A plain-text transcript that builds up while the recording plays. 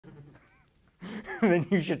then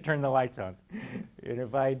you should turn the lights on. And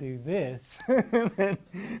if I do this, then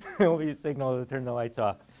there'll be a signal to turn the lights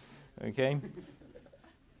off. Okay?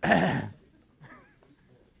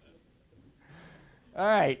 All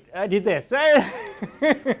right, I did this.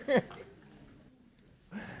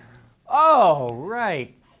 Oh,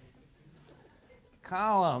 right.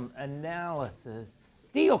 Column analysis.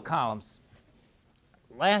 Steel columns.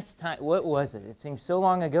 Last time, what was it? It seems so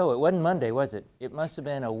long ago. It wasn't Monday, was it? It must have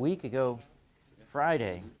been a week ago,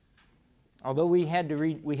 Friday. Although we had to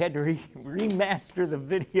remaster the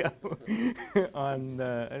video on.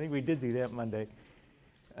 I think we did do that Monday.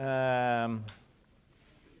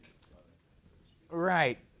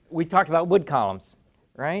 Right. We talked about wood columns,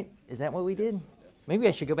 right? Is that what we did? Maybe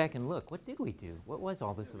I should go back and look. What did we do? What was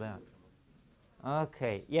all this about?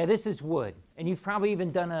 Okay. Yeah, this is wood, and you've probably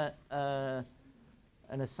even done an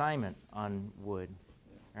assignment on wood,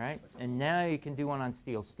 right? And now you can do one on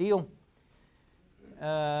steel. Steel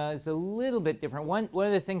is a little bit different. One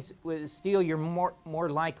of the things with steel, you're more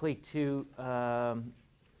likely to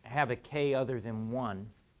have a K other than 1.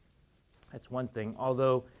 That's one thing.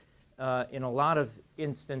 Although in a lot of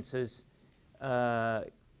instances,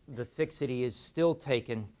 the fixity is still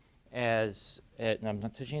taken as, and I'm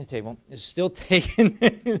not touching the table, is still taken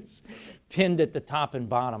as pinned at the top and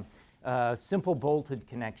bottom. Simple bolted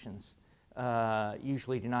connections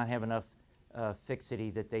usually do not have enough fixity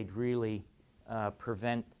that they'd really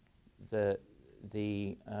prevent the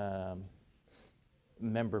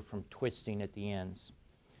member from twisting at the ends.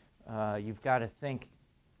 You've got to think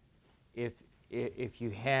if you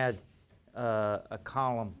had a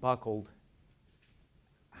column buckled,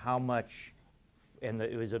 how much, and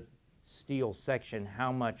it was a steel section,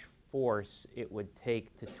 how much force it would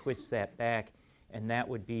take to twist that back, and that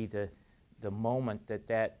would be the moment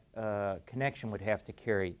that connection would have to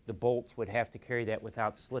carry. The bolts would have to carry that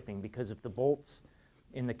without slipping, because if the bolts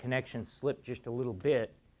in the connection slip just a little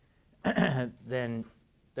bit, then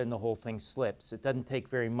the whole thing slips. It doesn't take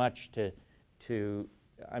very much to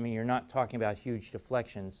I mean, you're not talking about huge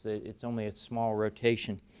deflections. It's only a small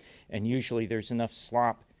rotation, and usually there's enough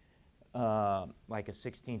slop, like a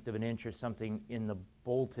 1/16 of an inch or something, in the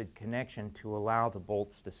bolted connection to allow the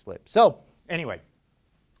bolts to slip. So anyway,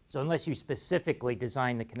 so unless you specifically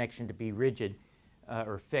design the connection to be rigid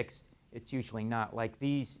or fixed, it's usually not. Like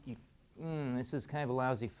these, this is kind of a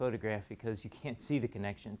lousy photograph because you can't see the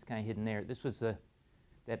connection. It's kind of hidden there. This was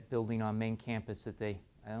that building on main campus that I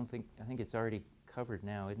think it's already covered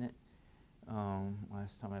now, isn't it?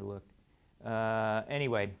 Last time I looked.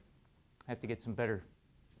 Anyway, I have to get some better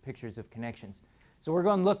pictures of connections. So we're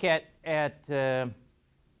going to look at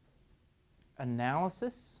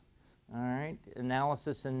analysis. All right,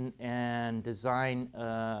 analysis and design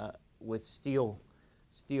with steel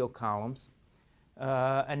columns.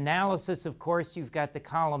 Analysis, of course, you've got the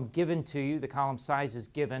column given to you. The column size is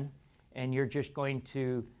given, and you're just going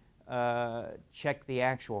to check the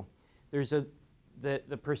actual. There's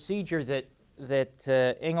the procedure that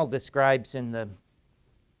Engel describes in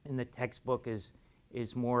the textbook is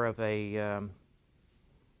more of a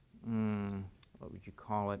what would you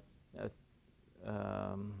call it?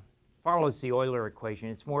 Follows the Euler equation.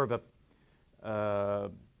 It's more of a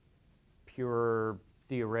pure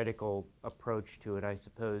theoretical approach to it, I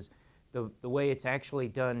suppose. The way it's actually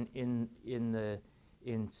done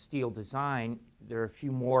in steel design, there are a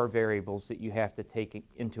few more variables that you have to take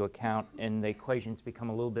into account, and the equations become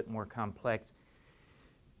a little bit more complex.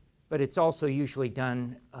 But it's also usually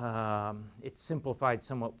done, it's simplified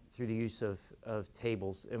somewhat through the use of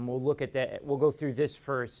tables. And we'll look at that. We'll go through this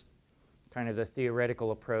first, kind of the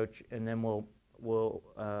theoretical approach, and then we'll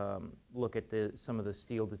look at some of the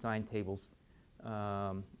steel design tables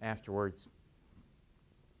afterwards.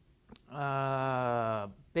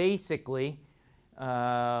 Basically,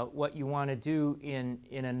 what you want to do in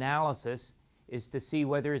analysis is to see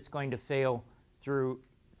whether it's going to fail through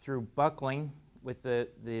buckling with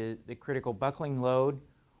the critical buckling load,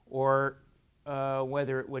 or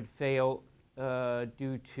whether it would fail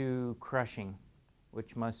due to crushing,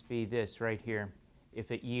 which must be this right here,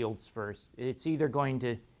 if it yields first. It's either going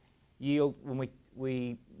to yield, when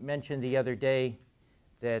we mentioned the other day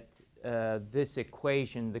that this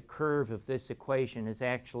equation, the curve of this equation, is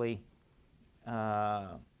actually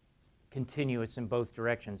continuous in both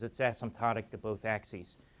directions. It's asymptotic to both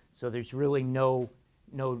axes. So there's really no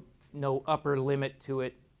upper limit to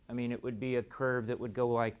it. I mean, it would be a curve that would go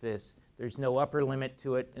like this. There's no upper limit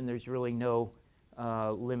to it, and there's really no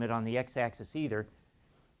limit on the x-axis either.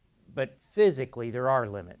 But physically, there are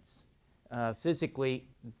limits. Physically,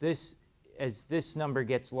 as this number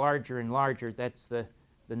gets larger and larger, that's the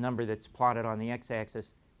number that's plotted on the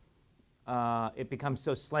x-axis. it becomes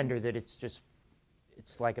so slender that it's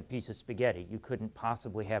like a piece of spaghetti. You couldn't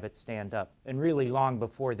possibly have it stand up. And really long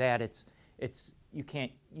before that, you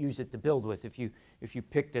can't use it to build with. If you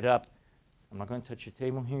picked it up, I'm not going to touch your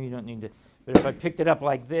table here, you don't need to, but if I picked it up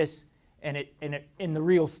like this, and the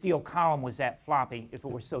real steel column was that floppy, if it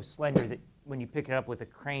were so slender that when you pick it up with a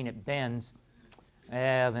crane it bends,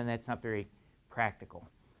 then that's not very practical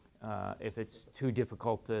if it's too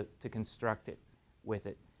difficult to construct it with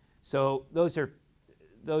it. So those are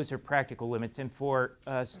practical limits. And for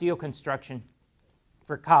steel construction,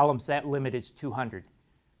 for columns, that limit is 200.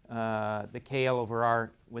 The KL over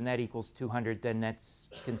R, when that equals 200, then that's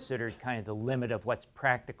considered kind of the limit of what's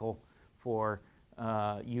practical for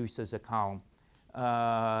use as a column.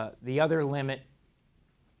 The other limit,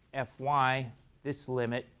 Fy, this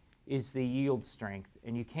limit, is the yield strength.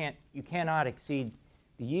 And you cannot exceed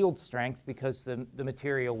the yield strength because the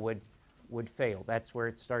material would fail. That's where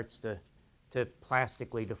it starts to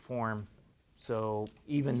plastically deform. So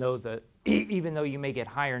even though you may get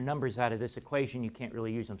higher numbers out of this equation, you can't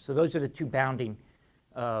really use them. So those are the two bounding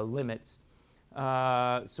limits.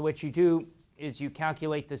 So what you do is you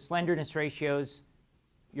calculate the slenderness ratios.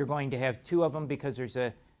 You're going to have two of them because there's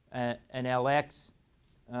an Lx.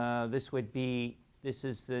 This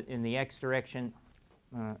is in the x direction.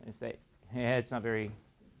 It's not very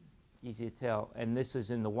easy to tell. And this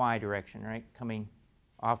is in the y direction, right? Coming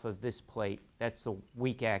off of this plate. That's the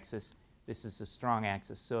weak axis. This is the strong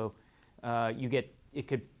axis. So it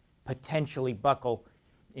could potentially buckle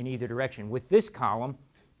in either direction. With this column,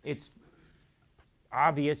 it's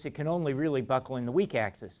obvious it can only really buckle in the weak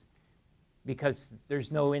axis because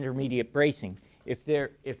there's no intermediate bracing. If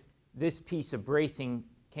this piece of bracing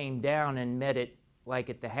came down and met it like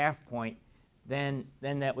at the half point, then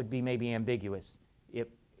that would be maybe ambiguous. It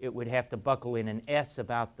would have to buckle in an S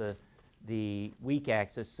about the weak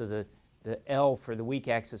axis, so the L for the weak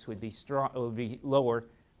axis would be lower,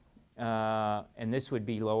 and this would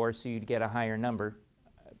be lower, so you'd get a higher number,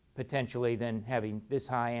 potentially than having this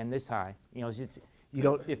high and this high. You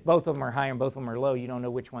know, if both of them are high and both of them are low, you don't know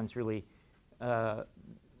which one's really going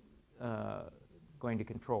to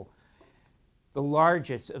control. The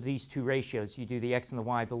largest of these two ratios, you do the x and the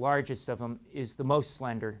y, the largest of them is the most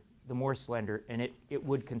slender, the more slender, and it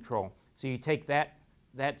would control. So you take that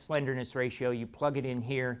slenderness ratio, you plug it in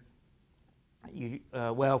here.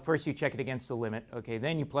 Well, first you check it against the limit. Okay,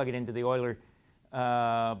 then you plug it into the Euler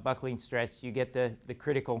buckling stress. You get the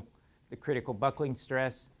critical buckling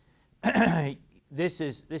stress.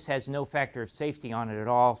 This has no factor of safety on it at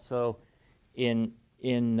all. So you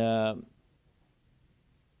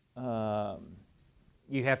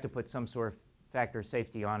have to put some sort of factor of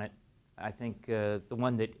safety on it. I think the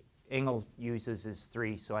one that Engel uses is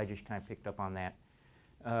 3, so I just kind of picked up on that.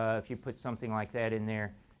 If you put something like that in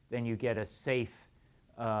there, then you get a safe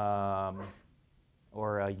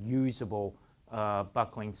or a usable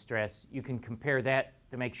buckling stress. You can compare that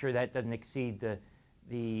to make sure that doesn't exceed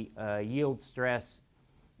the yield stress.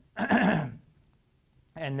 And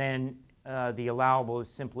then the allowable is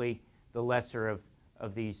simply the lesser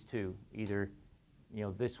of these two, either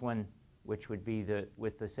this one, which would be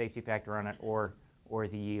with the safety factor on it, or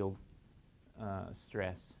the yield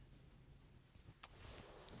stress.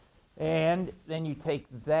 And then you take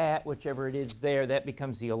that, whichever it is there, that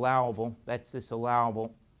becomes the allowable. That's this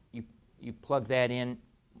allowable. You plug that in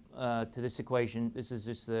to this equation. This is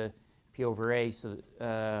just the P over A, so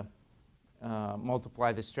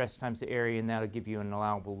multiply the stress times the area, and that'll give you an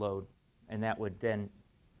allowable load. And that would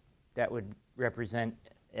represent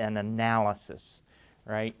an analysis,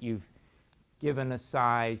 right? You've given a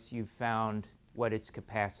size, you've found what its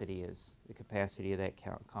capacity is, the capacity of that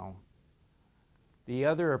column. The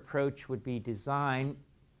other approach would be design,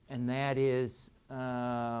 and that is,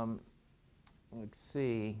 let's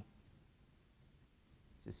see,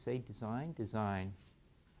 does it say design? Design.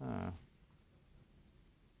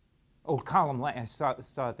 Oh, column length. I saw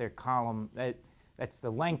it there, column. That's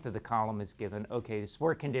the length of the column is given. Okay, the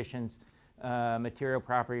support conditions, material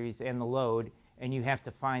properties, and the load, and you have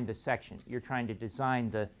to find the section. You're trying to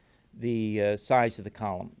design the size of the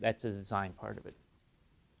column. That's the design part of it.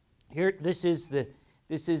 Here, this is the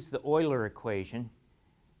Euler equation.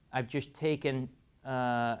 I've just taken,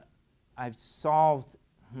 I've solved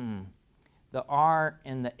the R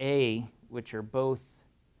and the A, which are both,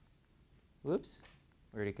 whoops,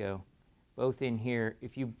 where'd it go? Both in here.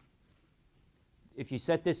 If you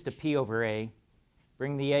set this to P over A,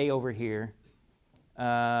 bring the A over here,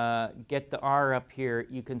 get the R up here,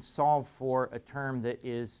 you can solve for a term that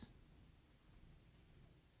is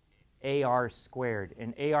AR squared.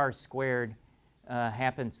 And AR squared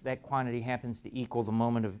that quantity happens to equal the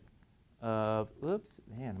moment of, oops,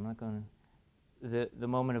 man, I'm not going to, the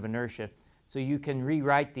moment of inertia. So you can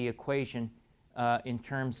rewrite the equation in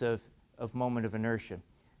terms of moment of inertia.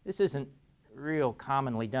 This isn't real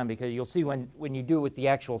commonly done because you'll see when you do it with the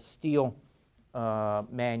actual steel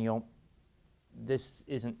manual, this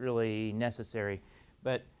isn't really necessary.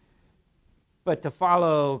 But to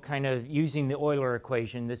follow kind of using the Euler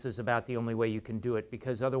equation, this is about the only way you can do it,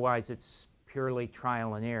 because otherwise it's purely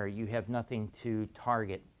trial and error. You have nothing to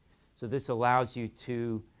target. So this allows you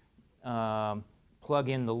to plug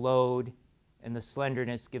in the load and the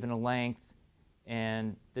slenderness given a length,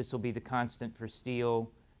 and this will be the constant for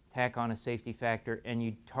steel, tack on a safety factor, and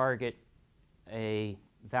you target a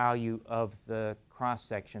value of the cross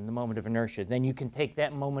section, the moment of inertia. Then you can take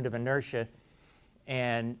that moment of inertia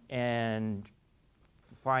and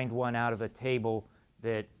find one out of a table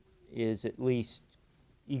that is at least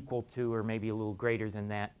equal to or maybe a little greater than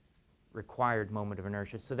that required moment of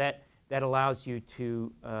inertia. So that allows you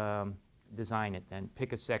to design it then.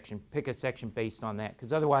 Pick a section based on that,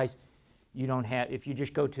 because otherwise you don't have, if you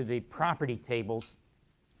just go to the property tables,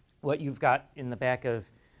 what you've got in the back of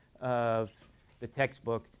the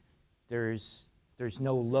textbook, there's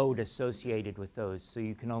no load associated with those, so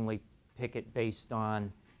you can only pick it based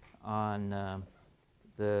on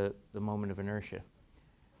the moment of inertia.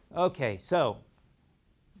 Okay, so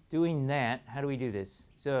doing that, how do we do this?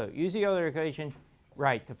 So use the Euler equation,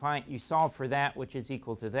 right, to find, you solve for that, which is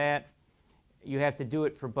equal to that. You have to do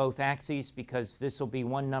it for both axes because this will be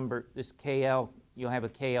one number, this KL, you'll have a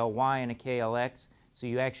KLY and a KLX, so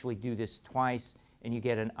you actually do this twice and you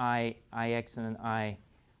get an IX and an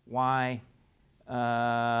IY.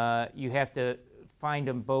 You have to find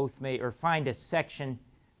them both, or find a section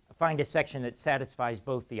that satisfies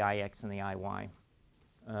both the IX and the IY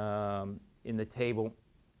in the table.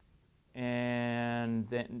 And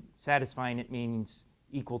then satisfying it means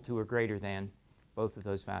equal to or greater than both of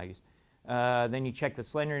those values. Then you check the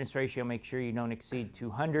slenderness ratio, make sure you don't exceed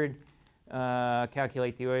 200.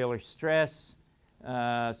 Calculate the Euler stress.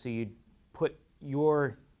 So you put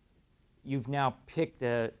you've now picked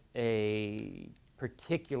a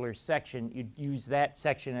particular section. You'd use that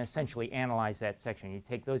section and essentially analyze that section. You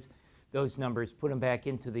take those numbers, put them back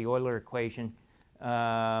into the Euler equation,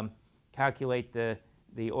 calculate the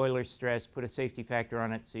Euler stress, put a safety factor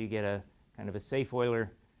on it so you get a kind of a safe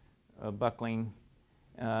Euler buckling.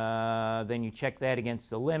 Then you check that against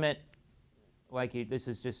the limit. This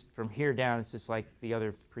is just from here down, it's just like the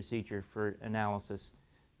other procedure for analysis.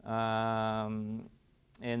 And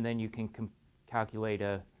then you can calculate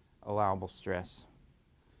a allowable stress.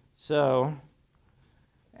 So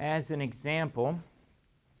as an example,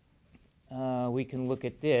 we can look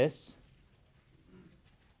at this.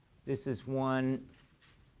 This is one,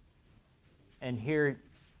 and here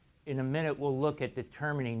in a minute we'll look at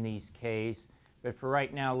determining these Ks, but for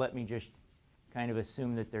right now let me just kind of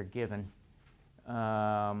assume that they're given.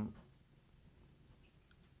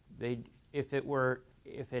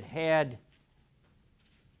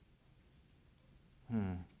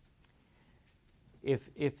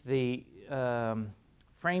 If the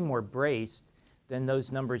frame were braced, then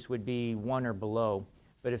those numbers would be 1 or below.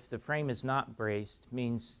 But if the frame is not braced,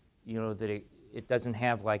 means that it doesn't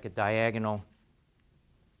have like a diagonal.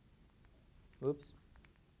 Oops.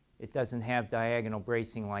 It doesn't have diagonal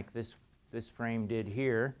bracing like this frame did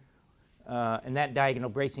here. And that diagonal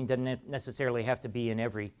bracing doesn't necessarily have to be in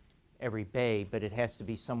every bay, but it has to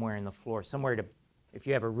be somewhere in the floor, somewhere to, if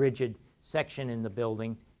you have a rigid section in the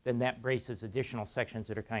building, then that braces additional sections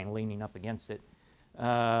that are kind of leaning up against it.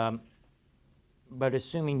 But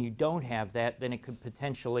assuming you don't have that, then it could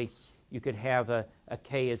potentially, you could have a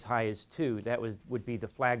K as high as 2. That would be the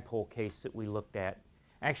flagpole case that we looked at.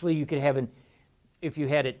 Actually, you could have if you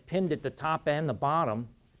had it pinned at the top and the bottom,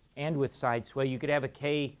 and with side sway, you could have a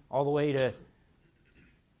K all the way to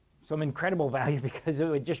some incredible value because it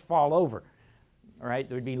would just fall over. All right,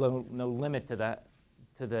 there would be no limit to that,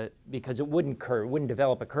 because it wouldn't curve, it wouldn't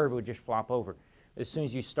develop a curve, it would just flop over. As soon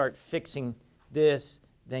as you start fixing this,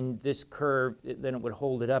 then this curve, then it would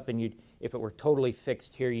hold it up, and if it were totally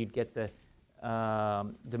fixed here, you'd get the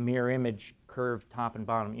mirror image curve top and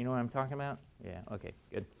bottom. You know what I'm talking about? Yeah. Okay.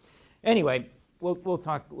 Good. Anyway. We'll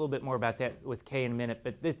talk a little bit more about that with K in a minute,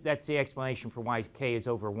 but that's the explanation for why K is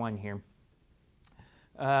over 1 here.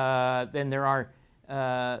 Then there are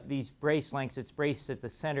these brace lengths. It's braced at the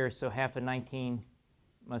center, so half of 19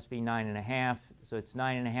 must be 9.5. So it's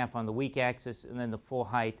 9.5 on the weak axis, and then the full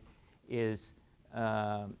height is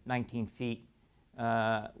 19 feet.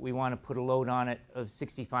 We want to put a load on it of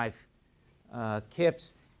 65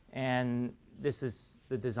 kips, and this is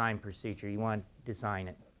the design procedure. You want to design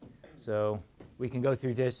it. So we can go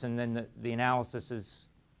through this, and then the analysis is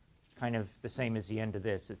kind of the same as the end of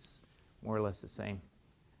this. It's more or less the same.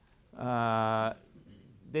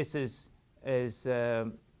 This is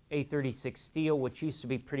A36 steel, which used to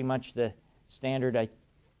be pretty much the standard. I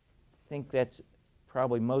think that's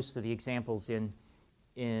probably most of the examples in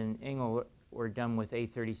Engle were done with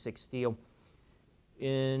A36 steel.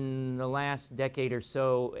 In the last decade or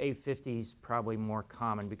so, A50 is probably more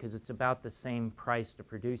common because it's about the same price to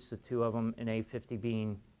produce the two of them, and A50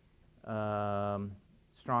 being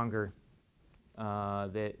stronger,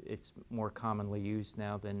 that it's more commonly used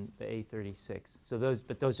now than the A36. So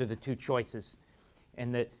those are the two choices.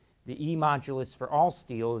 And the E modulus for all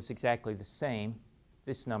steel is exactly the same,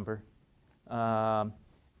 this number. The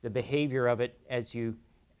behavior of it as you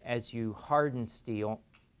harden steel,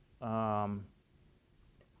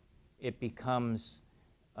 it becomes,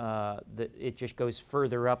 it just goes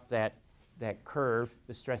further up that curve,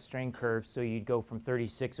 the stress-strain curve. So you'd go from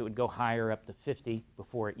 36, it would go higher up to 50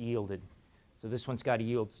 before it yielded. So this one's got a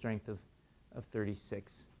yield strength of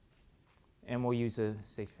 36. And we'll use a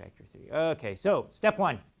safety factor 3. Okay, so step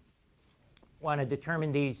 1. Want to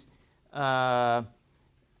determine these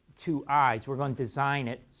two I's. We're going to design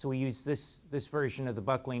it. So we use this version of the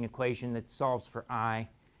buckling equation that solves for I.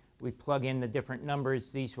 We plug in the different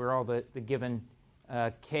numbers. These were all the given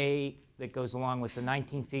K that goes along with the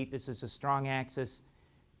 19 feet. This is a strong axis.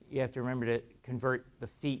 You have to remember to convert the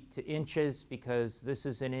feet to inches because this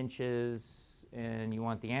is in inches, and you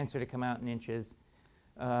want the answer to come out in inches.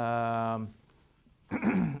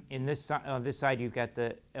 In this side, you've got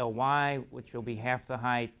the Ly, which will be half the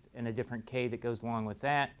height, and a different K that goes along with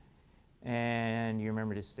that. And you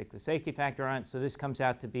remember to stick the safety factor on it. So this comes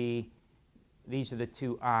out to be, these are the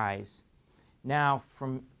two I's. Now,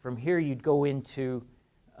 from here, you'd go into,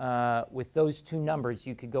 with those two numbers,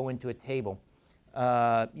 you could go into a table.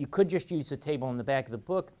 You could just use the table in the back of the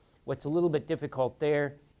book. What's a little bit difficult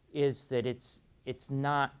there is that it's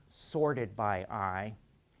not sorted by I.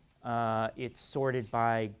 It's sorted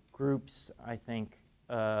by groups, I think,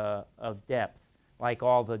 of depth, like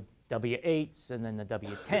all the W8s and then the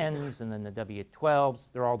W10s and then the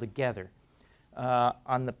W12s. They're all together.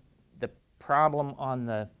 On the problem on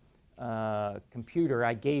the computer,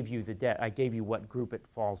 I gave you I gave you what group it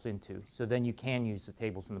falls into. So then you can use the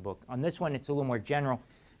tables in the book. On this one, it's a little more general.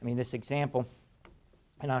 I mean, this example,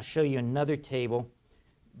 and I'll show you another table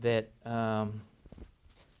that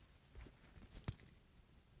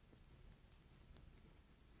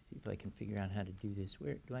see if I can figure out how to do this.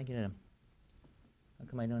 Where do I get him? How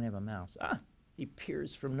come I don't have a mouse? Ah, he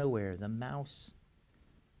appears from nowhere. The mouse.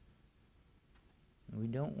 We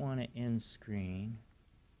don't want to end screen.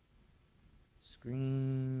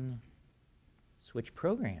 Screen. Switch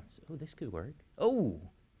programs. Oh, this could work. Oh.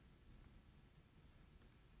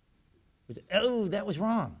 Oh, that was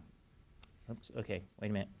wrong. Oops. Okay, wait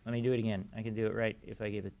a minute. Let me do it again. I can do it right if I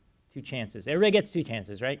give it 2 chances. Everybody gets 2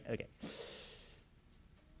 chances, right? Okay.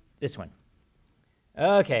 This one.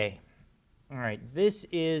 Okay. All right. This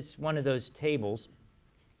is one of those tables.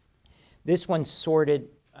 This one's sorted.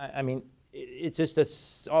 I mean, it's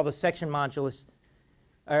just all the section modulus,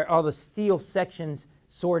 or all the steel sections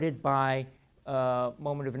sorted by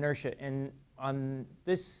moment of inertia. And on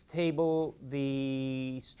this table,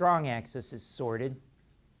 the strong axis is sorted.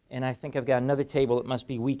 And I think I've got another table that must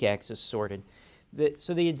be weak axis sorted.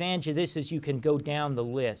 So the advantage of this is you can go down the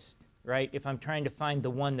list, right? If I'm trying to find the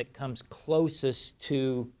one that comes closest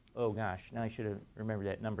to, oh gosh, now I should have remembered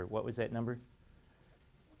that number. What was that number?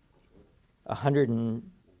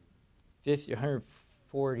 150,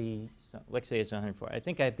 140, let's say it's 140. I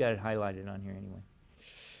think I've got it highlighted on here anyway.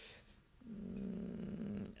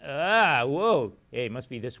 Whoa. Hey, it must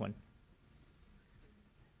be this one.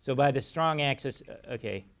 So by the strong axis,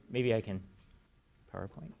 okay, maybe I can,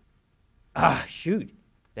 PowerPoint. Ah, shoot,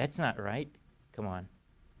 that's not right. Come on.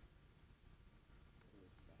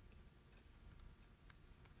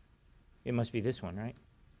 It must be this one, right?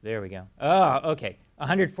 There we go. Oh, okay,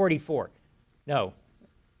 144. No,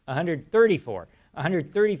 134.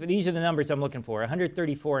 134, these are the numbers I'm looking for,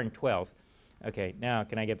 134 and 12. Okay, now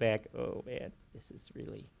can I get back? Oh, man, this is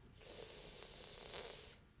really...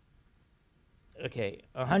 Okay,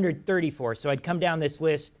 134. So I'd come down this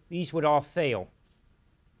list. These would all fail.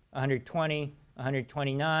 120,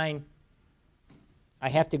 129. I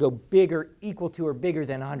have to go bigger, equal to or bigger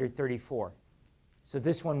than 134. So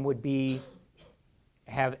this one would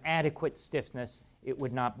have adequate stiffness. It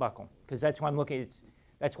would not buckle. Because that's why I'm looking,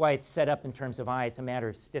 that's why it's set up in terms of I. It's a matter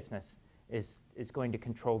of stiffness is going to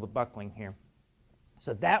control the buckling here.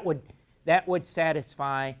 So that would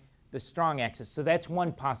satisfy the strong axis. So that's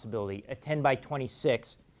one possibility, a 10 by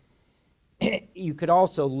 26. you could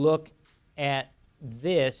also look at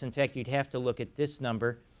this. In fact, you'd have to look at this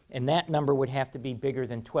number, and that number would have to be bigger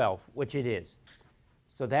than 12, which it is.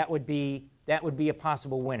 So that would be a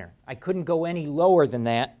possible winner. I couldn't go any lower than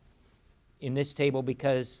that in this table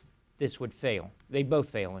because this would fail. They both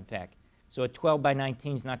fail, in fact. So a 12 by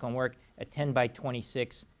 19 is not going to work. A 10 by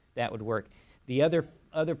 26, that would work. The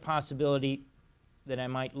other possibility that I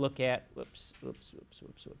might look at,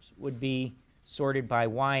 would be sorted by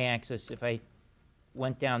y-axis. If I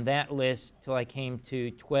went down that list till I came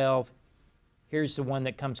to 12, here's the one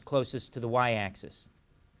that comes closest to the y-axis.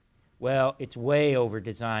 Well, it's way over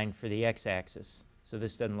designed for the x-axis, so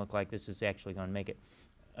this doesn't look like this is actually going to make it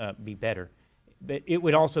be better. But it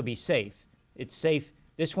would also be safe. It's safe.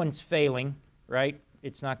 This one's failing, right?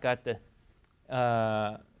 It's not got the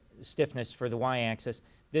stiffness for the y-axis.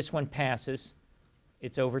 This one passes.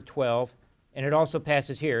 It's over 12. And it also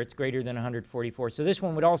passes here. It's greater than 144. So this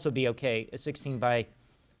one would also be okay, a 16 by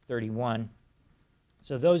 31.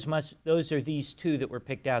 So those are these two that were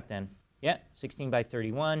picked out then. Yeah, 16 by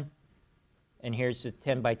 31. And here's the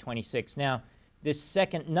 10 by 26. Now, this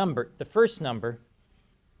second number, the first number,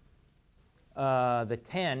 the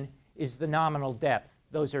 10, is the nominal depth.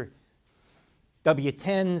 Those are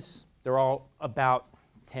W10s. They're all about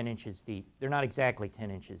 10 inches deep. They're not exactly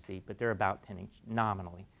 10 inches deep, but they're about 10 inches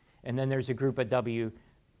nominally. And then there's a group of W8s.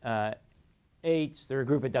 There are a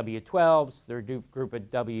group of W12s. There are a group of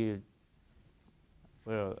W16s,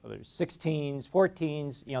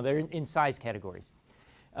 14s. You know, they're in size categories.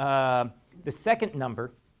 The second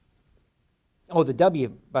number, oh, the W,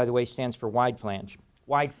 by the way, stands for wide flange.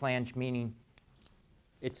 Wide flange meaning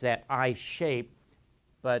it's that eye shape,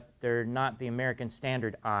 but they're not the American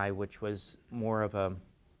standard eye, which was more of a,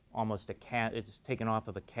 almost a cast, it's taken off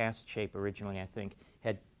of a cast shape originally, I think.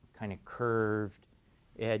 Had kind of curved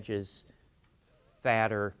edges,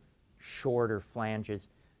 fatter, shorter flanges.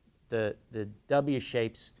 The W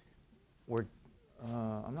shapes were,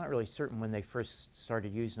 I'm not really certain when they first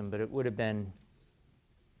started using them, but it would have been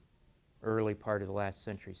early part of the last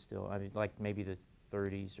century still. I mean, like maybe the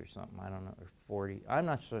 30s or something, I don't know, or 40. I'm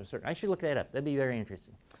not so certain. I should look that up. That'd be very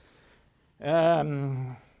interesting.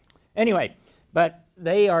 Anyway, but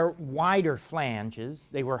they are wider flanges.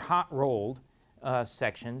 They were hot-rolled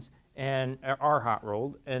sections and are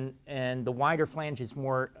hot-rolled, and the wider flange is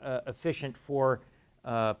more efficient for,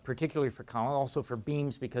 particularly for column, also for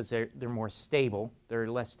beams because they're more stable.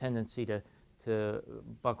 They're less tendency to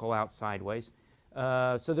buckle out sideways.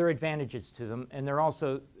 So there are advantages to them, and they're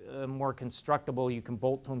also more constructible. You can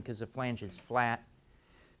bolt to them because the flange is flat.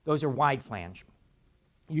 Those are wide flange.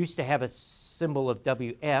 Used to have a symbol of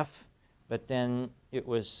WF, but then it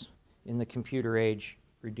was, in the computer age,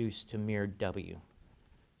 reduced to mere W.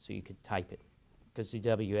 So you could type it, because the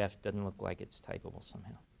WF doesn't look like it's typable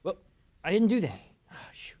somehow. Well, I didn't do that. Oh,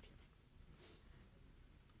 shoot.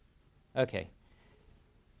 Okay.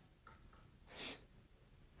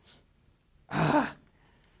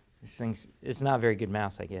 This thing's, it's not a very good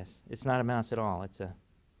mouse, I guess. It's not a mouse at all. It's a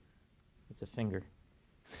finger.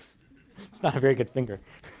 It's not a very good finger.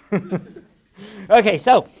 Okay,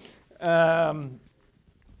 so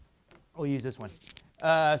we'll use this one.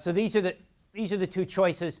 So these are the two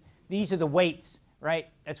choices. These are the weights, right?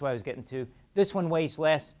 That's what I was getting to. This one weighs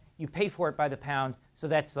less. You pay for it by the pound, so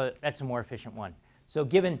that's a more efficient one. So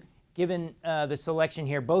given the selection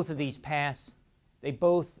here, both of these pass. They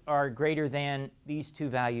both are greater than these two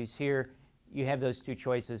values here. You have those two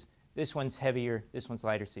choices. This one's heavier, this one's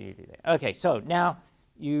lighter, so you do that. Okay, so now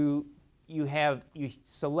you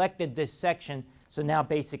selected this section, so now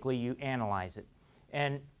basically you analyze it.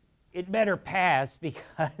 And it better pass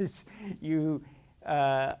because you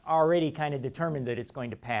already kind of determined that it's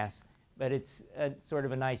going to pass, but it's sort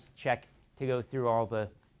of a nice check to go through all the,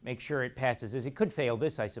 make sure it passes. As it could fail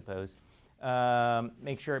this, I suppose.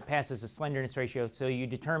 Make sure it passes the slenderness ratio. So you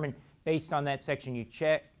determine, based on that section you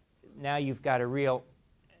check, now you've got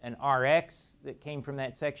an Rx that came from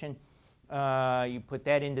that section. You put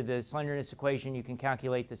that into the slenderness equation. You can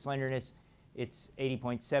calculate the slenderness. It's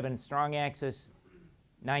 80.7 strong axis,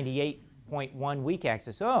 98.1 weak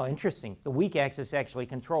axis. Oh, interesting. The weak axis actually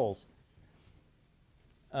controls.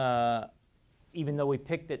 Even though we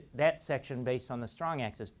picked that section based on the strong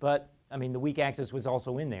axis. But, I mean, the weak axis was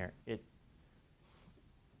also in there.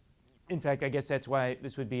 In fact, I guess that's why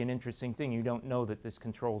this would be an interesting thing. You don't know that this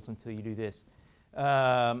controls until you do this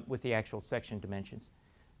with the actual section dimensions.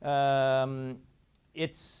 Both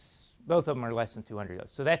of them are less than 200 though,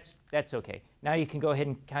 so that's okay. Now you can go ahead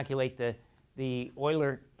and calculate the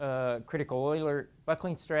Euler critical Euler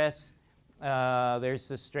buckling stress. There's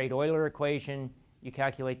the straight Euler equation. You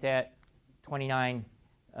calculate that, 29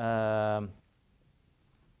 KSI.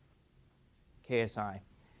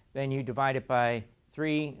 Then you divide it by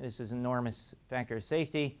 3. This is an enormous factor of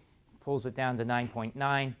safety. Pulls it down to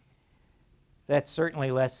 9.9. That's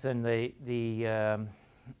certainly less than the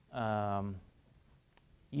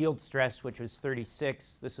yield stress, which was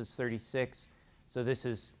 36. This was 36. So this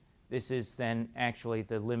is then actually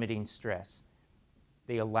the limiting stress,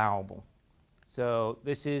 the allowable. So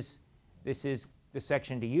this is the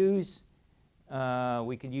section to use.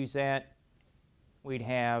 We could use that. We'd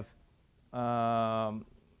have,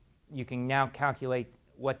 you can now calculate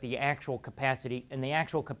what the actual capacity, and the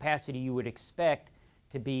actual capacity you would expect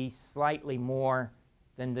to be slightly more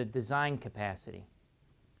than the design capacity.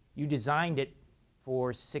 You designed it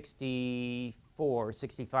for 64,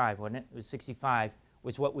 65, wasn't it? It was 65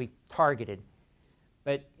 was what we targeted.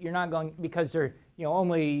 But you're not going, because there are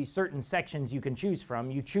only certain sections you can choose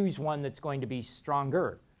from, you choose one that's going to be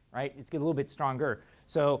stronger, right? It's a little bit stronger.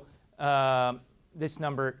 So this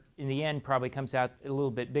number in the end probably comes out a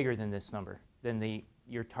little bit bigger than this number, than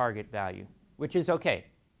your target value, which is okay.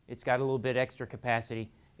 It's got a little bit extra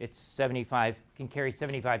capacity. It's 75, can carry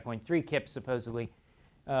 75.3 kips supposedly,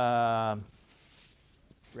 rather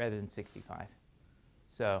than 65.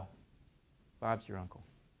 So Bob's your uncle.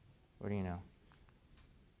 What do you know?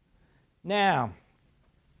 Now,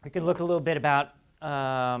 we can look a little bit about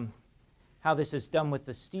how this is done with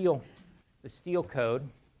the steel code.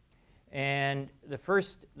 And the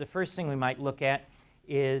first thing we might look at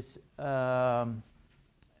is how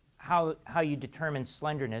you determine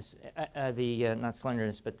slenderness, not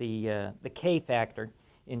slenderness, but the K factor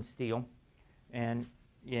in steel. And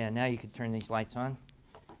yeah, now you could turn these lights on.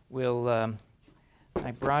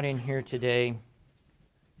 I brought in here today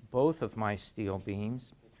both of my steel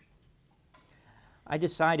beams. I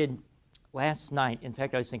decided last night, in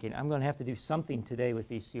fact, I was thinking, I'm going to have to do something today with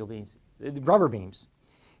these steel beams, the rubber beams,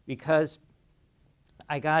 because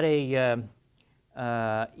I got a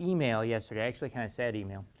email yesterday, actually kind of sad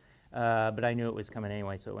email, but I knew it was coming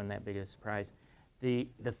anyway, so it wasn't that big of a surprise. The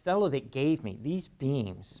fellow that gave me these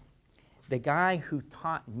beams, the guy who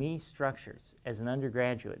taught me structures as an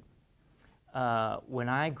undergraduate, when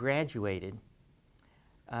I graduated,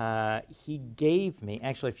 he gave me,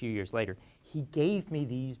 actually a few years later, he gave me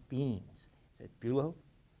these beams. He said, Bulow,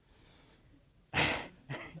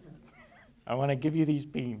 I want to give you these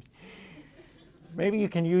beams. Maybe you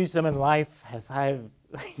can use them in life as I've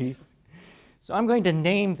used them. So I'm going to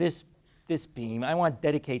name this beam, I want to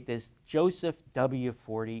dedicate this Joseph W.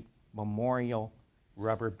 Forty Memorial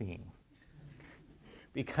Rubber Beam.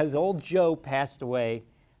 Because old Joe passed away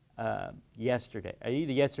yesterday,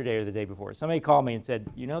 either yesterday or the day before. Somebody called me and said,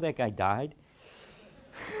 you know that guy died?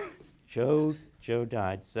 Joe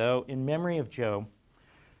died. So in memory of Joe,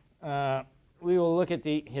 we will look at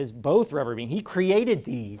his both rubber beam. He created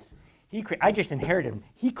these. I just inherited them.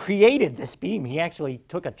 He created this beam. He actually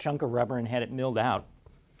took a chunk of rubber and had it milled out.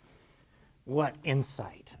 What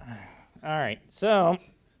insight. All right, so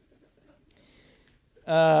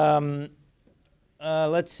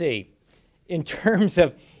let's see. In terms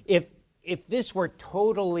of, if this were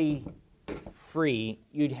totally free,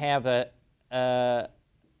 you'd have a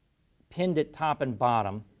pinned at top and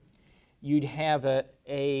bottom. You'd have a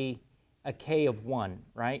K of 1,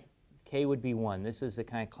 right? K would be 1. This is the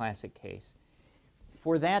kind of classic case.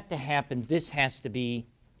 For that to happen, this has to be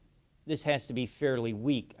fairly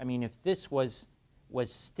weak. I mean, if this was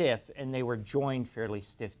stiff and they were joined fairly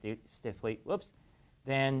stiffly, whoops,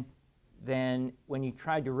 then when you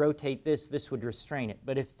tried to rotate this would restrain it.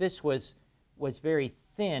 But if this was very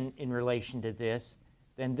thin in relation to this,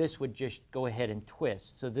 then this would just go ahead and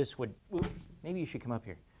twist. So this would, maybe you should come up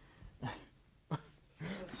here.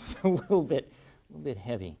 It's a little bit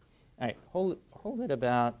heavy. All right, hold it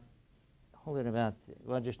about,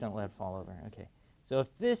 well, just don't let it fall over. Okay. So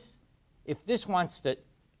if this wants to,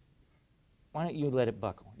 why don't you let it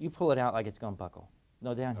buckle? You pull it out like it's going to buckle.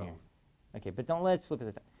 No, down here. Okay, but don't let it slip at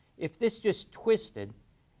the top. If this just twisted,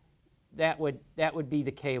 that would be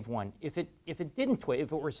the K of 1. If it didn't twist,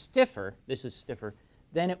 if it were stiffer, this is stiffer,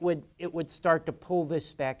 then it would start to pull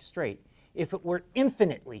this back straight. If it were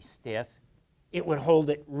infinitely stiff, it would hold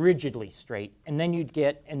it rigidly straight, and then you'd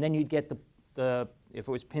get the if it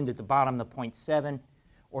was pinned at the bottom, the 0.7,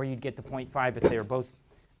 or you'd get the 0.5 if they were both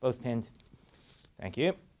pinned. Thank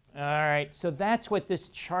you. All right, so that's what this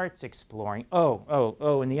chart's exploring.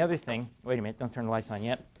 Oh, and the other thing, wait a minute, don't turn the lights on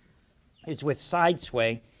yet, is with side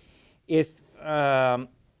sway. If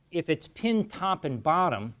it's pinned top and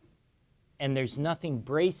bottom and there's nothing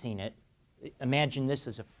bracing it, imagine this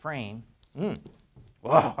as a frame.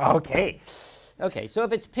 Whoa, okay. Okay, so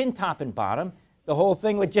if it's pinned top and bottom, the whole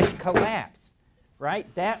thing would just collapse, right?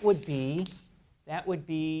 That would be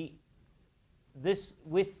this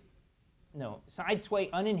with, no, side sway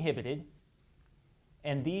uninhibited,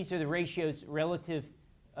 and these are the ratios relative,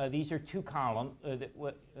 these are two column,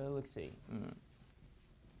 let's see.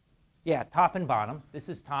 Yeah, top and bottom. This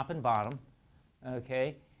is top and bottom,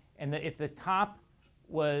 okay? And if the top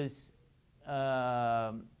was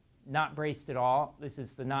not braced at all, this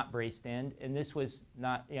is the not braced end, and this was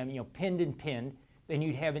not, pinned and pinned, then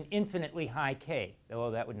you'd have an infinitely high K.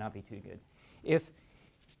 Oh, that would not be too good.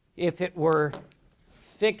 If it were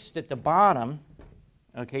fixed at the bottom,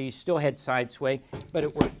 okay, you still had side sway, but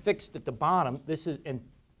it were fixed at the bottom, this is, and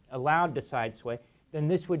allowed to side sway, then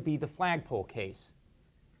this would be the flagpole case.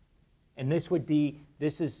 And this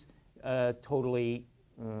is totally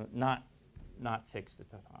not fixed at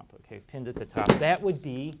the top, okay, pinned at the top. That would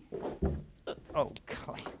be, oh,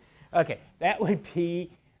 golly. Okay, that would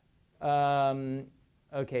be,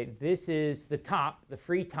 okay, this is the top, the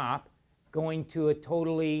free top, going to a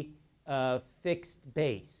totally fixed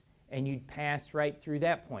base. And you'd pass right through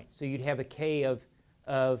that point. So you'd have a K of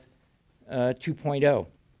 2.0.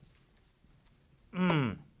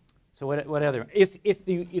 So what other? If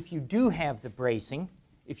you do have the bracing,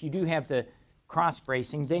 if you do have the cross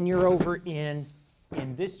bracing, then you're over in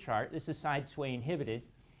this chart. This is side sway inhibited,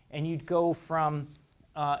 and you'd go from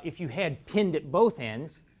if you had pinned at both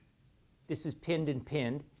ends, this is pinned and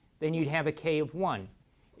pinned, then you'd have a K of 1.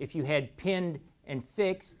 If you had pinned and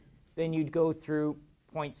fixed, then you'd go through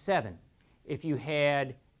 0.7. If you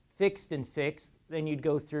had fixed and fixed, then you'd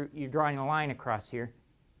go through, you're drawing a line across here.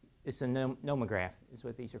 This is a nomograph, is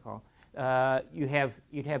what these are called. You'd have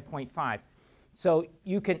 0.5. So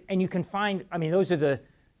you can find, I mean, those are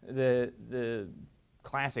the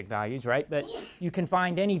classic values, right? But you can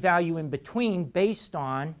find any value in between based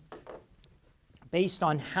on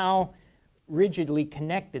how rigidly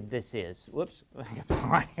connected this is. Whoops, I got the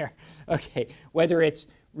wrong here. Okay, whether it's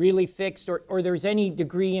really fixed or there's any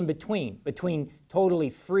degree in between totally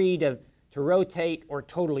free to rotate or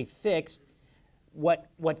totally fixed.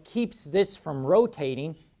 What keeps this from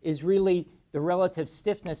rotating is really the relative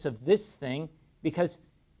stiffness of this thing, because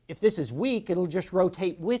if this is weak, it'll just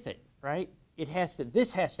rotate with it, right?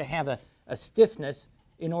 This has to have a stiffness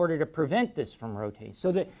in order to prevent this from rotating.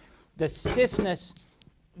 So the stiffness,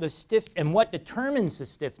 and what determines the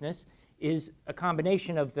stiffness is a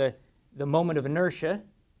combination of the moment of inertia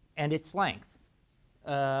and its length.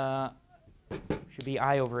 Should be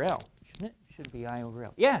I over L, shouldn't it? Should be I over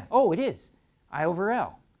L. Yeah, oh, it is. I over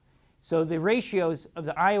L. So the ratios of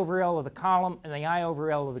the I over L of the column and the I over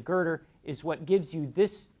L of the girder is what gives you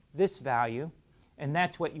this value, and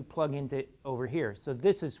that's what you plug into over here. So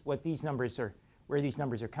this is what these numbers are, where these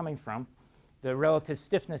numbers are coming from, the relative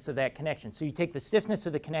stiffness of that connection. So you take the stiffness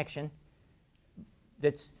of the connection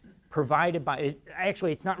that's provided by,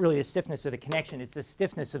 actually it's not really the stiffness of the connection, it's the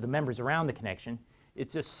stiffness of the members around the connection.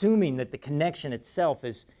 It's assuming that the connection itself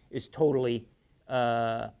is totally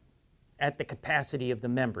at the capacity of the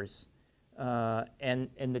members, and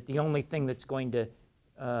that the only thing that's going to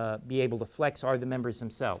be able to flex are the members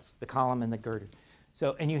themselves, the column and the girder.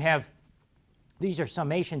 So, and you have, these are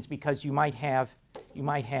summations because you might have,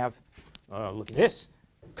 look at this,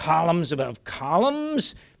 columns above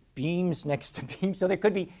columns, beams next to beams. So there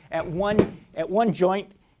could be, at one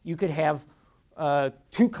joint, you could have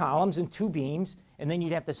 2 columns and 2 beams, and then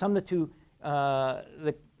you'd have to sum the two,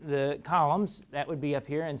 the columns, that would be up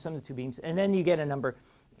here, and sum the 2 beams, and then you get a number,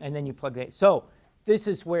 and then you plug that. So this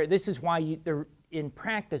is why in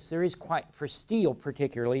practice there is quite, for steel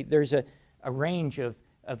particularly, there's a range of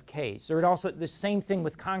Ks. So it also, the same thing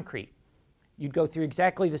with concrete. You'd go through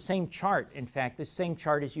exactly the same chart. In fact, this same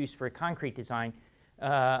chart is used for a concrete design,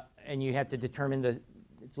 and you have to determine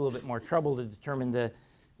it's a little bit more trouble to determine the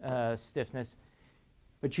stiffness.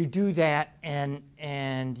 But you do that,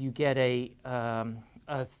 and you get a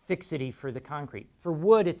fixity for the concrete. For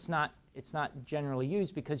wood, it's not generally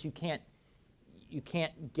used because you can't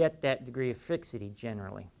get that degree of fixity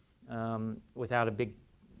generally without a big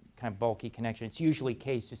kind of bulky connection. It's usually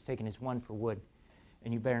K's just taken as 1 for wood,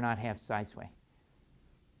 and you better not have side sway.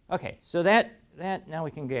 Okay, so that now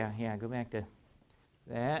we can go back to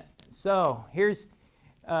that. So here's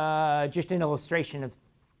just an illustration of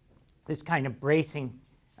this kind of bracing.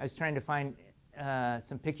 I was trying to find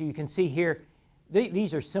some picture. You can see here,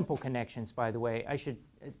 these are simple connections, by the way. I should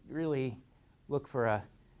really look for a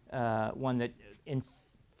one that,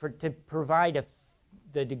 to provide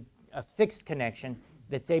a fixed connection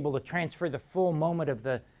that's able to transfer the full moment of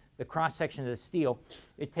the cross-section of the steel.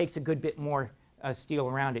 It takes a good bit more steel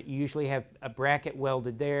around it. You usually have a bracket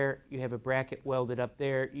welded there. You have a bracket welded up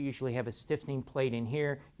there. You usually have a stiffening plate in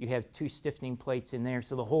here. You have 2 stiffening plates in there.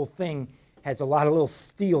 So the whole thing has a lot of little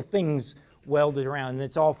steel things welded around, and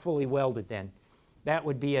it's all fully welded then. That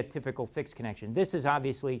would be a typical fixed connection. This is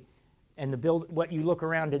obviously, and what you look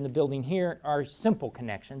around in the building here are simple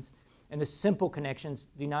connections, and the simple connections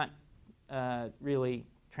do not really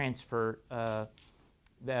transfer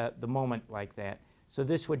the moment like that. So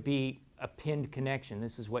this would be a pinned connection.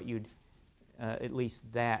 This is what you'd, at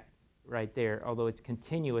least that right there, although it's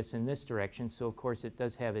continuous in this direction, so of course it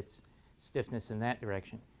does have its stiffness in that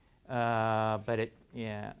direction. But it,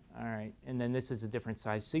 yeah, all right. And then this is a different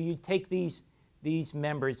size. So you take these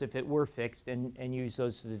members, if it were fixed, and use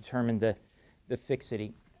those to determine the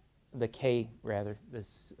fixity, the K rather,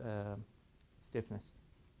 this stiffness.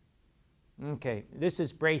 Okay, this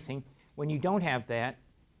is bracing. When you don't have that,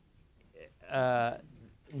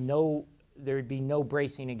 there'd be no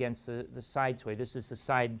bracing against the side sway. This is the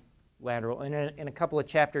side lateral. And in a couple of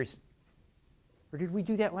chapters, or did we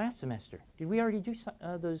do that last semester? Did we already do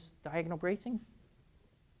those diagonal bracing?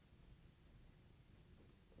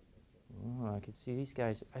 Oh, I could see these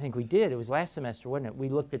guys. I think we did. It was last semester, wasn't it? We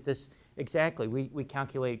looked at this exactly. We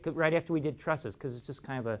calculated right after we did trusses, because it's just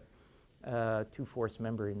kind of a 2/4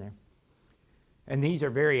 member in there. And these are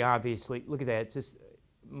very obviously, look at that. It's just,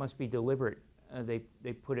 must be deliberate. They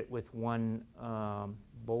put it with one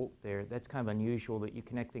bolt there. That's kind of unusual that you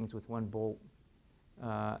connect things with one bolt,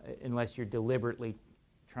 unless you're deliberately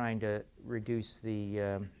trying to reduce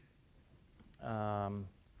the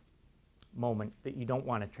moment, that you don't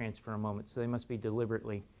want to transfer a moment. So they must be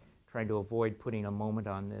deliberately trying to avoid putting a moment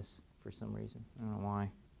on this for some reason. I don't know why.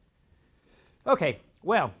 Okay,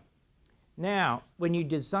 well, now when you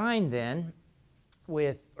design then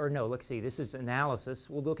with, or no, let's see, this is analysis.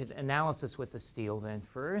 We'll look at analysis with the steel then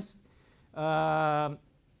first. There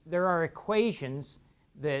are equations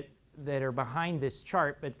that are behind this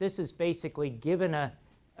chart, but this is basically given a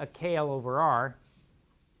KL over R,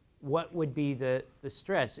 what would be the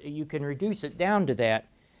stress? You can reduce it down to that,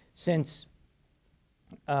 since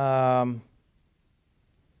right,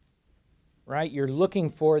 you're looking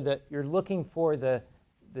for the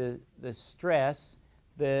stress.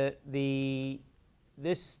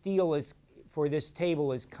 This steel is, for this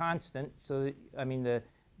table, is constant. So I mean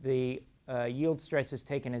the yield stress is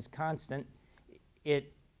taken as constant.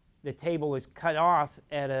 The table is cut off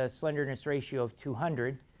at a slenderness ratio of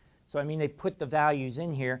 200. So I mean they put the values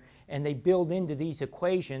in here, and they build into these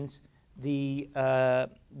equations the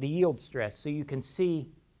yield stress. So you can see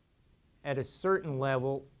at a certain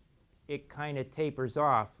level it kind of tapers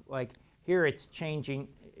off. Like here it's changing.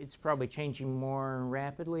 It's probably changing more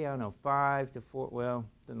rapidly. I don't know, 5 to 4. Well,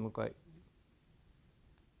 doesn't look like.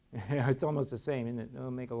 It's almost the same, isn't it?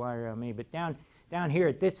 Don't make a liar out of me. But down here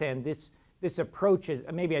at this end, this approaches.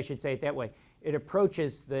 Maybe I should say it that way. It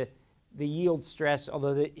approaches the yield stress.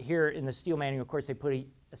 Although here in the steel manual, of course, they put a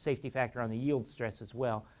safety factor on the yield stress as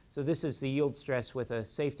well. So this is the yield stress with a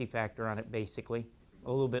safety factor on it, basically, a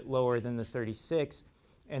little bit lower than the 36,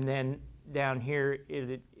 and then down here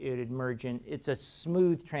it'd merge in. It's a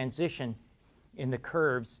smooth transition in the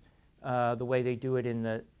curves, the way they do it in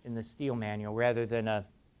the steel manual, rather than the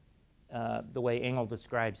way Engel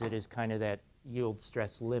describes it as kind of that yield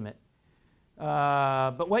stress limit.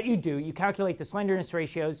 But what you do, you calculate the slenderness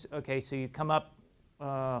ratios. Okay, so you come up.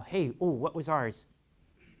 Hey, oh, what was ours?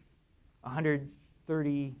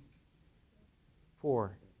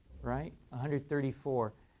 134, right?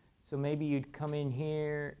 134. So maybe you'd come in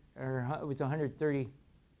here, or it was 130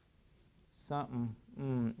 something.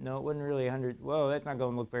 No, it wasn't really 100. Whoa, that's not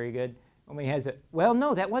going to look very good. Only has a, well,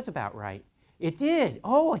 no, that was about right. It did.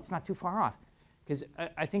 Oh, it's not too far off. Because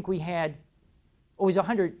I think we had, oh, it was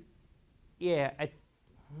 100. Yeah, it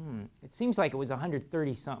seems like it was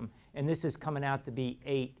 130 something. And this is coming out to be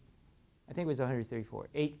 8. I think it was 134,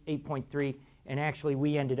 8.3. And actually,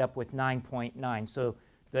 we ended up with 9.9. So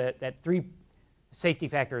that safety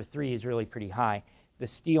factor of 3 is really pretty high. The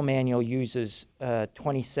steel manual uses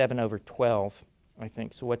 27 over 12, I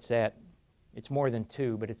think. So what's that? It's more than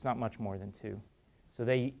 2, but it's not much more than 2. So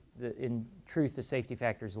in truth, the safety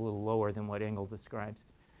factor is a little lower than what Engel describes.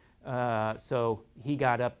 So he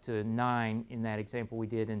got up to 9 in that example we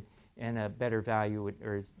did, and a better value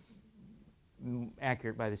or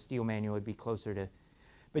accurate by the steel manual would be closer to.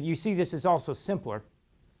 But you see, this is also simpler.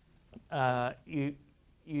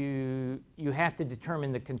 You have to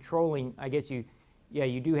determine the controlling. I guess you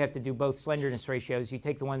do have to do both slenderness ratios. You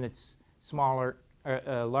take the one that's smaller,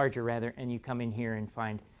 larger rather, and you come in here and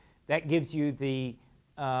find that gives you the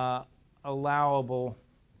allowable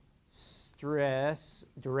stress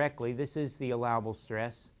directly, this is the allowable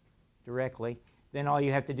stress directly, then all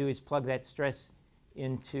you have to do is plug that stress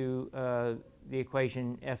into the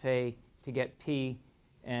equation FA to get P,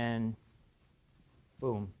 and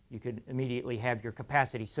boom, you could immediately have your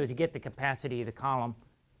capacity. So to get the capacity of the column,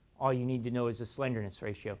 all you need to know is the slenderness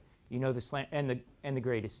ratio. You know the and the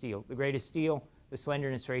grade of steel. The grade of steel, the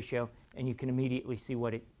slenderness ratio, and you can immediately see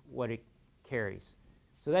what it carries.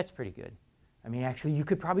 So that's pretty good. I mean, actually, you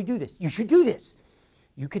could probably do this. You should do this.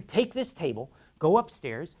 You could take this table, go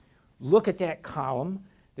upstairs, look at that column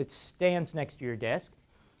that stands next to your desk,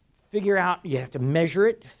 figure out, you have to measure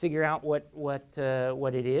it, figure out what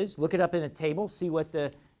it is, look it up in a table, see what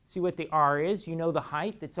the R is. You know the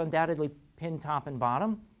height. It's undoubtedly pin top and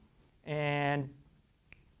bottom, and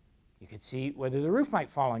you could see whether the roof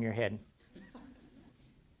might fall on your head.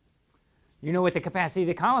 You know what the capacity of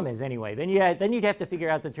the column is anyway. Then you'd have to figure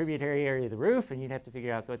out the tributary area of the roof, and you'd have to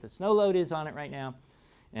figure out what the snow load is on it right now,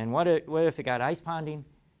 and what if it got ice ponding.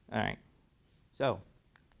 All right. So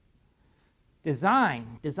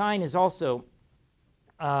design is also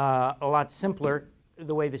a lot simpler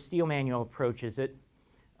the way the steel manual approaches it.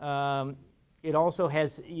 It also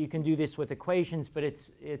has, you can do this with equations, but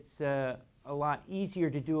it's a lot easier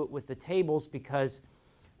to do it with the tables because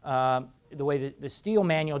the way the steel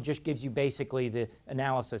manual just gives you basically the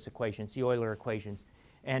analysis equations, the Euler equations.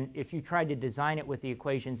 And if you tried to design it with the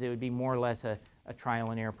equations, it would be more or less a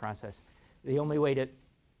trial and error process. The only way to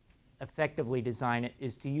effectively design it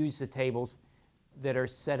is to use the tables that are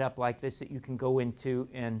set up like this that you can go into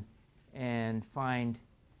and find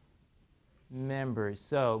members.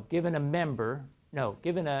 So given a member, no,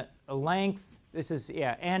 given a length, this is,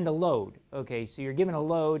 yeah, and a load. Okay, so you're given a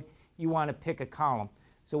load, you want to pick a column.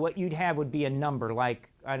 So what you'd have would be a number like,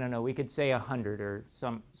 I don't know, we could say 100 or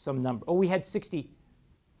some number. Oh, we had 60.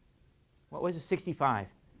 What was it? 65.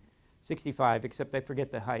 65, except I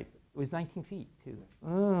forget the height. It was 19 feet, too.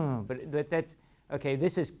 Oh, but that's, okay,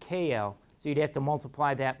 this is KL. So you'd have to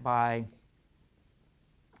multiply that by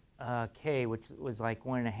K, which was like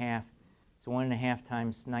 1.5. So 1.5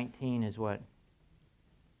 times 19 is what?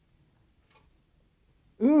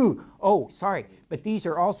 Ooh, oh, sorry. But these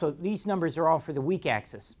numbers are all for the weak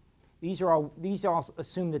axis. These all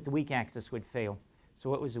assume that the weak axis would fail. So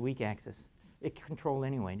what was the weak axis? It controlled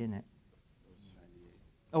anyway, didn't it? It was 98.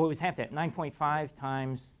 Oh, it was half that. 9.5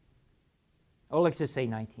 times, oh, let's just say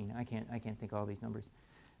 19. I can't think of all these numbers.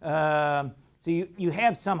 So you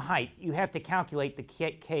have some height. You have to calculate the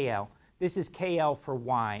KL. This is KL for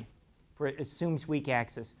Y, for it assumes weak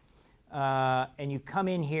axis. And you come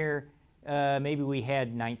in here, maybe we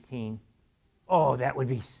had 19. Oh, that would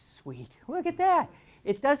be sweet. Look at that.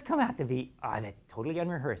 It does come out to be, that's totally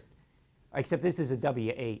unrehearsed. Except this is a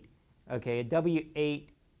W8. Okay, a W8,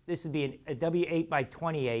 this would be a W8 by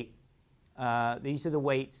 28. These are the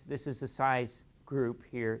weights. This is the size group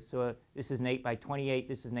here. So this is an 8 by 28.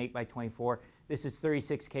 This is an 8 by 24. This is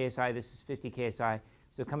 36 KSI. This is 50 KSI.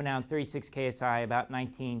 So coming down 36 KSI, about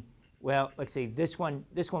 19. Well, let's see. This one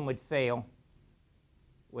would fail.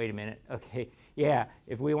 Wait a minute. Okay. Yeah.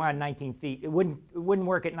 If we wanted 19 feet, it wouldn't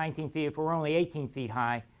work at 19 feet. If we're only 18 feet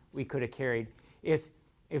high, we could have carried.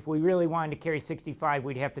 If we really wanted to carry 65,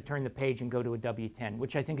 we'd have to turn the page and go to a W10,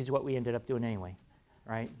 which I think is what we ended up doing anyway,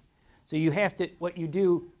 right? So you have to. What you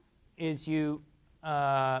do is you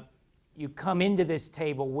come into this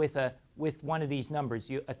table with one of these numbers,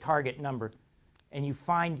 a target number, and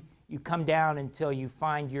you come down until you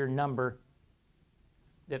find your number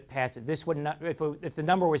that passes. This would not, if the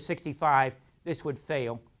number was 65, this would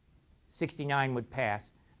fail. 69 would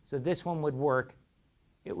pass. So this one would work.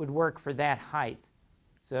 It would work for that height.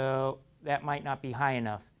 So that might not be high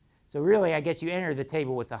enough. So really, I guess you enter the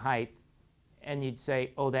table with the height, and you'd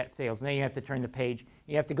say, oh, that fails. And then you have to turn the page.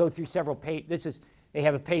 You have to go through several pages. They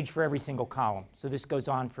have a page for every single column. So this goes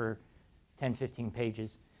on for 10, 15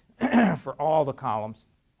 pages for all the columns.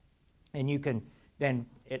 And you can then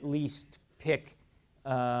at least pick,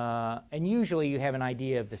 and usually you have an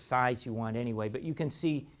idea of the size you want anyway, but you can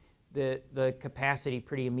see the capacity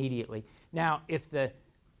pretty immediately. Now, if the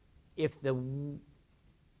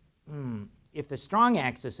strong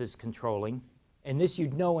axis is controlling, and this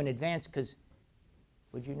you'd know in advance, because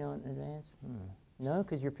would you know it in advance? No,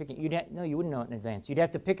 because you're picking. No, you wouldn't know it in advance. You'd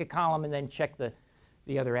have to pick a column and then check the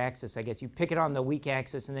other axis, I guess. You pick it on the weak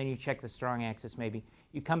axis, and then you check the strong axis, maybe.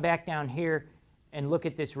 You come back down here and look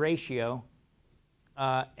at this ratio,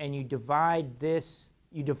 and you divide this.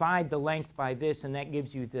 You divide the length by this, and that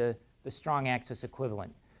gives you the strong axis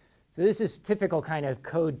equivalent. So this is typical kind of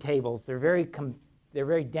code tables. They're very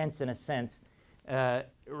dense in a sense.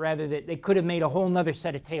 Rather that they could have made a whole other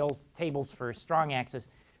set of tables for strong axis,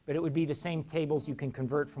 but it would be the same tables. You can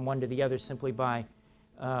convert from one to the other simply by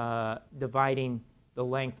dividing the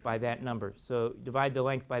length by that number. So divide the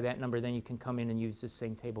length by that number, then you can come in and use this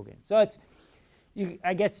same table again. So it's,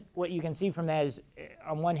 I guess what you can see from that is,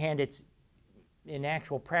 on one hand, it's in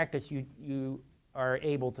actual practice, you are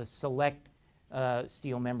able to select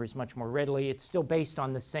steel members much more readily. It's still based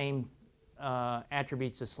on the same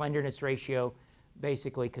attributes. The slenderness ratio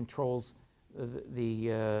basically controls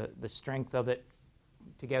the strength of it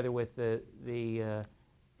together with the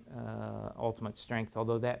ultimate strength,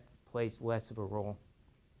 although that plays less of a role,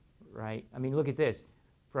 right? I mean, look at this.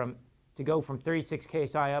 To go from 36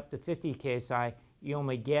 KSI up to 50 KSI, you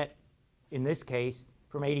only get, in this case,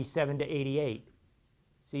 from 87 to 88.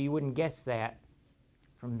 So you wouldn't guess that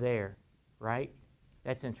from there, right?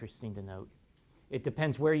 That's interesting to note. It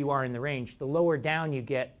depends where you are in the range. The lower down you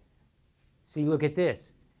get, see, look at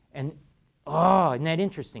this. And, oh, isn't that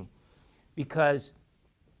interesting? Because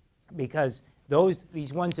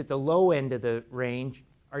these ones at the low end of the range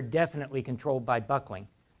are definitely controlled by buckling.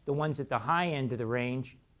 The ones at the high end of the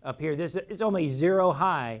range, up here, this is only 0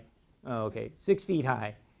 high. Oh, okay, 6 feet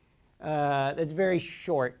high. That's very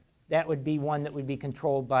short. That would be one that would be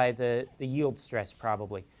controlled by the yield stress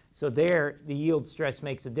probably. So there, the yield stress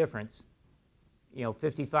makes a difference. You know,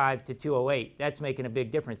 55 to 208, that's making a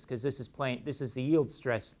big difference because this is the yield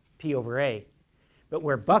stress, P over A. But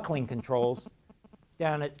where buckling controls,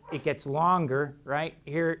 down it gets longer, right?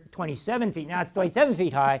 Here, 27 feet, now it's 27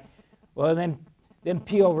 feet high. Well, then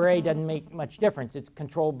P over A doesn't make much difference. It's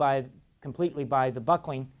controlled completely by the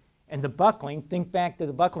buckling. And the buckling, think back to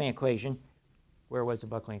the buckling equation. Where was the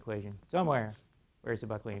buckling equation? Somewhere. Where's the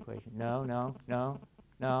buckling equation? No, no, no,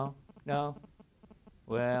 no, no.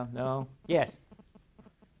 Well, no. Yes.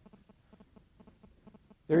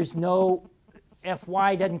 There's no,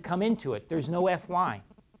 Fy doesn't come into it. There's no Fy.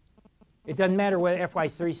 It doesn't matter whether Fy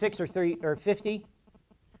is 36 or 30 or 50.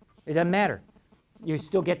 It doesn't matter. You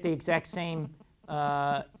still get the exact same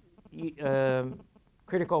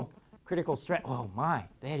critical stress. Oh my,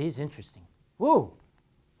 that is interesting. Whoa,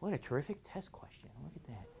 what a terrific test question. Look at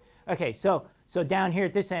that. Okay, so down here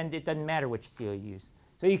at this end, it doesn't matter which steel you use.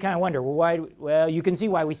 So you kind of wonder, well, why? Well, you can see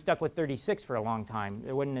why we stuck with 36 for a long time.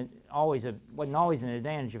 There wasn't always an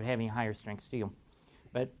advantage of having higher strength steel.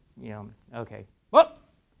 But, you know, okay. Well,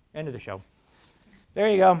 end of the show. There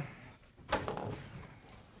you go.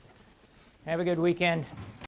 Have a good weekend.